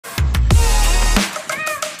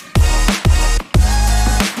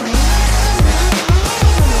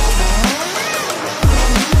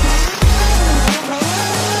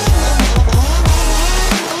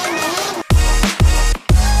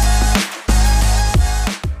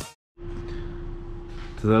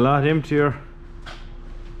There's a lot emptier.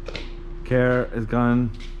 Care is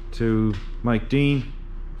gone to Mike Dean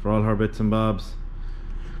for all her bits and bobs.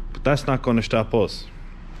 But that's not going to stop us.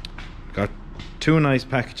 Got 2 nice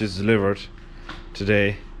packages delivered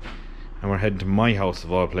today, and we're heading to my house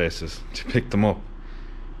of all places to pick them up.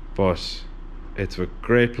 But it's with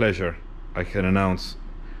great pleasure I can announce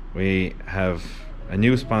we have a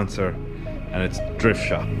new sponsor, and it's Drift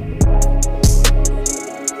Shop.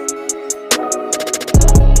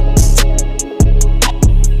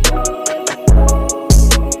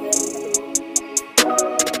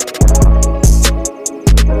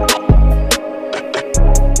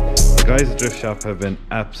 The guys at Drift Shop have been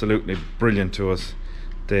absolutely brilliant to us.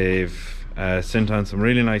 They've sent on some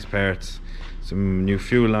really nice parts, some new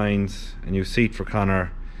fuel lines, a new seat for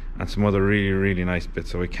Connor, and some other really nice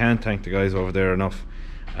bits. So we can't thank the guys over there enough.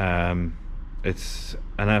 It's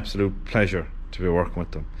an absolute pleasure to be working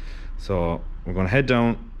with them. So we're going to head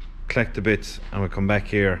down, collect the bits, and we'll come back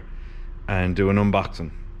here and do an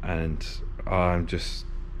unboxing. And I'm just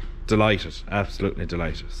delighted, absolutely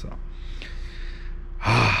delighted. So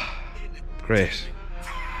great.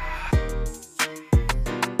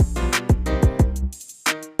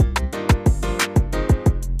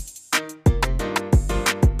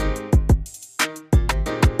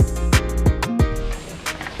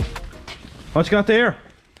 What you got there?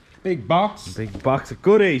 Big box. Big box of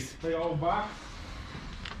goodies. Big old box.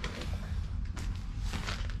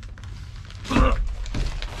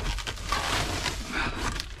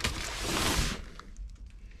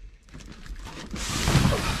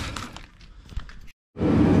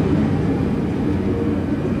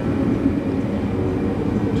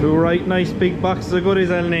 Two right nice big boxes of goodies,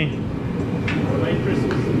 Eleni. Like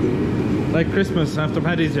Christmas. Like Christmas after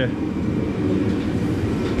Paddy's Day.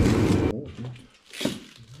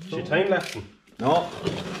 Is your time lapsing? No.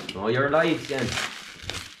 No, you're live again.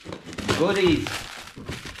 Goodies.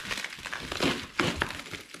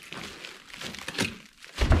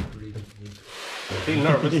 I feel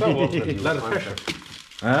nervous now, wasn't it? A lot of pressure.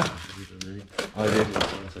 Huh? Oh,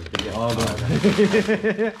 yeah. All done.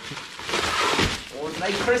 Oh, it's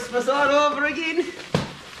like Christmas all over again.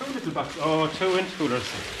 2 little boxes. Oh, 2 intercoolers.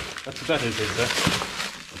 That's what that is that?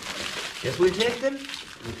 Yes, we'll take them.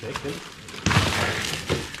 We'll take them.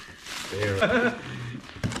 There.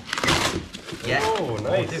 Yeah. Oh,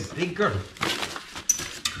 nice. Oh, they're bigger.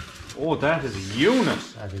 Oh, that is a unit.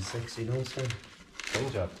 That is sexy, nice one.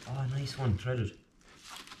 Fine job. Oh, nice one, threaded.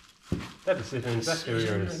 That is sitting exactly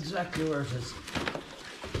where it is. Exactly where it is.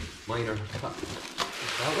 Minor. That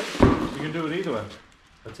You can do it either way.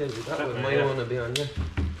 I'll tell you that That way. way, Mine yeah. want to be on here.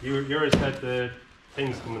 Yours had the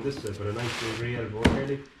things coming this way, but a 90-degree elbow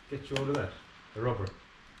nearly get you out of that. The rubber.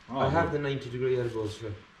 Oh, I have the 90-degree elbows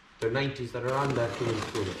here. They're 90s that are on that two inch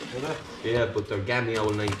cooler. Is that? Yeah, but they're gammy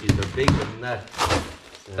old 90s. They're bigger than that.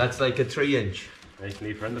 Yeah. That's like a 3 inch. Nice and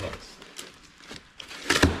neat for in the box.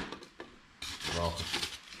 wow.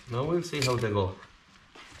 Now we'll see how they go.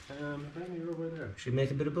 Any rubber there? Should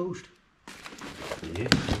make a bit of boost. Yeah.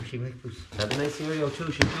 She make boost. Have a nice stereo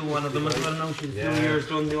too. She'll do one of them as well now. She's 2 years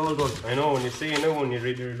done the old one. I know, when you see a new one, you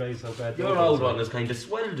really realise how bad the Your old one is kind of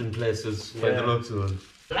swelled in places by the looks of it.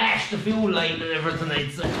 Flash the fuel line and everything,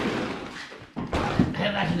 I'd say.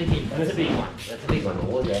 Have that again. That's a big one. That's a big one.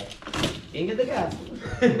 Oh, yeah. King in the castle.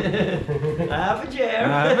 Half a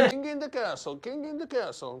chair. King in the castle, king in the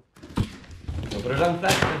castle. Put it on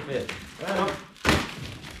flat and fit.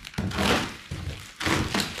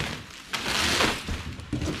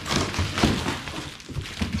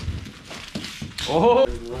 Oh!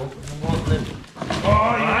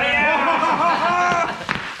 Oh, yeah!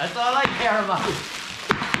 That's all I care about.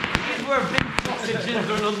 These were big fucking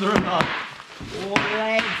children under and all. Oh,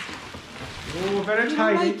 lads. Oh, very You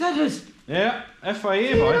tiny. don't like that is? Yeah, FIA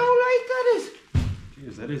You boy. don't like that is?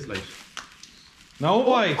 Jeez, that is light. No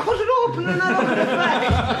boy. Cut it open and not open the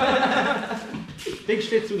back. Big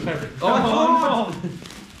schlitz with fabric. Oh,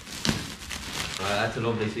 no. That's a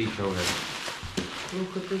lovely seat show here.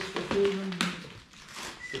 Look at this for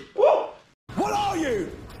What are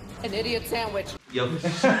you? An idiot sandwich. Yo.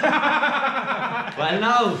 Well,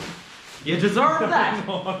 no. You deserve that.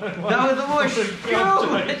 That was the most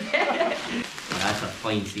That's a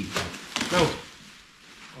fine seat. No.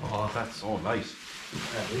 Oh, that's so nice.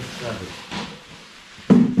 That is lovely.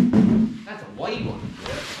 That's a wide one.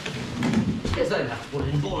 Yeah. Yes, I'll have to put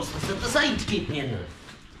in bolsters at the side to keep me in there.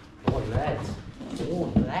 Oh, lads.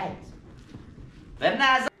 Oh, lads. Very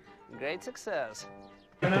nice. Great success.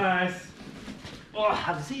 Nice. Oh,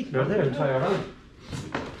 have a seat. They're there and try it out.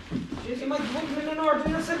 Jeez, you might put them in an order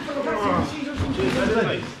yourself for the first seat or some cheese. That is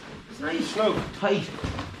nice. It's nice. Slow. Tight.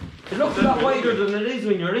 It looks a lot wider than it is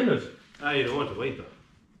when you're in it. Ah, you don't want to wait though.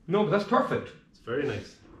 No, but that's perfect. It's very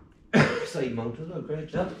nice. Side mounted, oh, great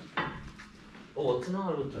job. Oh, it's an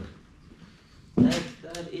all with it.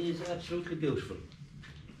 That is absolutely beautiful.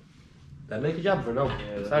 That'll make a job for now.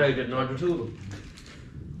 Yeah, Sorry I didn't order two of them.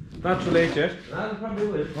 Not too late yet. I probably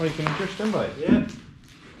will. Oh, you can adjust them by. Yeah.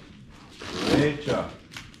 Great job.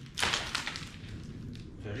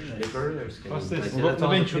 What's this? We'll go up the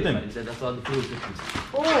bench with them. That's all the fuel systems.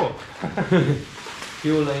 Oh!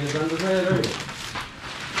 Fuel line is on the side, are you?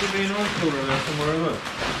 Should be an oil cooler there somewhere as well.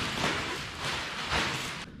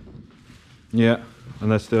 Yeah,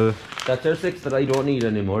 and that's the... That's our 6 that I don't need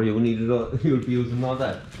anymore. You'll be using all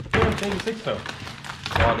that. Yeah, change the 6 though.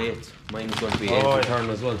 All 8. Mine's going to be 8 Oh, return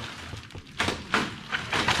as well.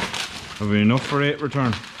 Have we enough for 8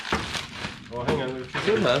 return? Oh, hang on.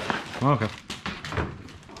 Should have. Okay.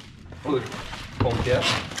 Good. Pump, yeah.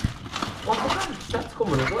 Oh, that's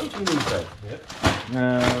coming as well from the inside.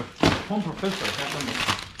 Yeah. Pump or filter, I can't remember.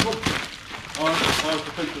 All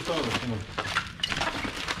the filter solvers come on.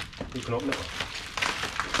 You can open it.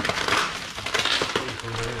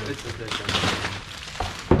 This is it.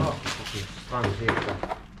 Oh, okay. Strong tape.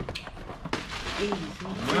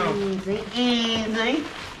 Easy.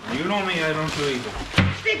 You know me, I don't do either.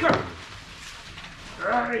 Sticker!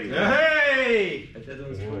 Hey!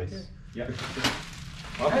 Nice. Yeah.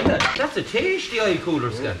 That's a tasty eye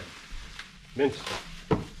cooler scan. Mint.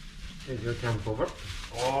 There's your camp over.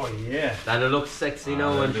 Oh yeah. That'll look sexy now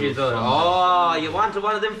when that'll she's look on. fun. Oh, you wanted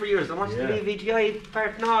one of them for years. I watched Yeah. the VGI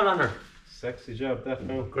part and all on her. Sexy job, that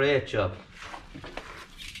now. Great job.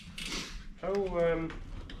 How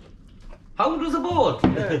How does a boat?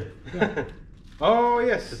 Oh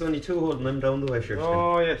yes. There's only 2 holding them down the way, sure.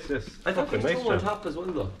 Oh yes, yes. I thought Fucking there's 2 on job. top as well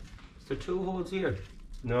though. Is there 2 holes here?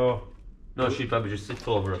 No. No, she'd probably just sit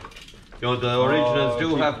over it. You know, the originals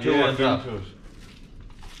do have 2 on top.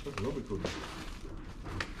 That's a lovely cooler.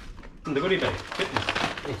 In the goodie bag. Fitness.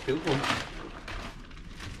 It's 2 pump.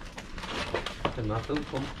 They're not 2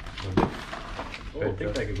 pump. Oh,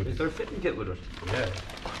 big bag of Is goodies. there a fitting kit with it? Yeah.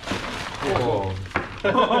 Oh, Oh,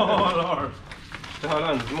 Lord. Hold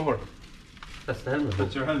on, there's more. that's the helmet.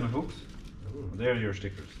 That's your helmet hooks. They're your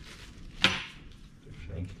stickers.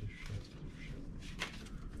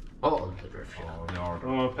 Oh, the drift shot. Oh, Lord.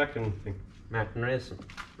 Oh, packing thing. Martin Racing.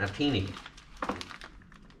 Martini.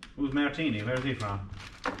 Who's Martini? Where's he from?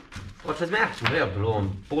 What is Martin? They're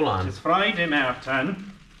blowing bull on. It's Friday,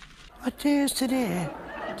 Martin. What day is today?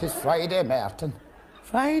 Tis Friday, Martin.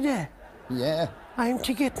 Friday. Yeah. I'm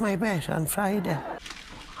to get my bet on Friday. I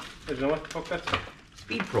don't know what the fuck that's.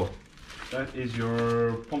 Speed Pro. That is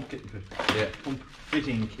your pump kit. Yeah. Pump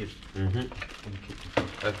fitting kit. Mm-hmm. Pump kit.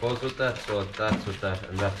 That goes with that, so that's with that,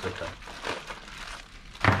 and that's with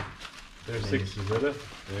that. There's 6, is that it?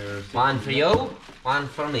 There's 1 for you, 1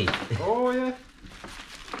 for me. Oh yeah.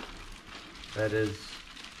 That is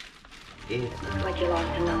 8. Like you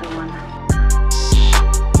lost another one.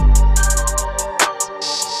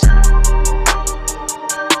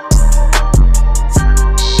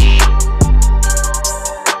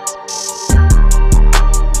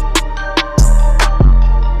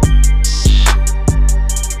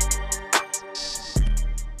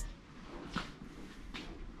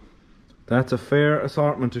 That's a fair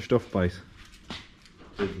assortment of stuff, boys.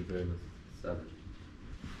 7.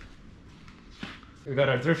 We got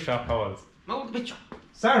our thrift shop towels. No, the bitch.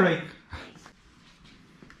 Sorry.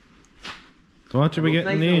 So what should we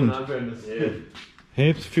getting in? Yeah.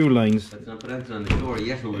 Heaps fuel lines. Let's not put that on the floor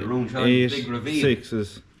yet, or we'll ruin Sean's 8 big reveal.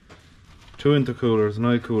 6s, 2 intercoolers, an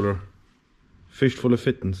oil cooler, fish full of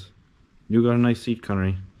fittings. You got a nice seat,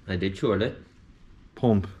 Connery. I did, surely.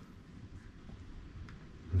 Pump.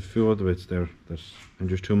 And a few other bits there that I'm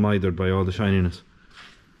just too mithered by all the shininess.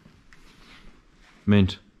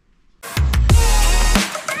 Mint.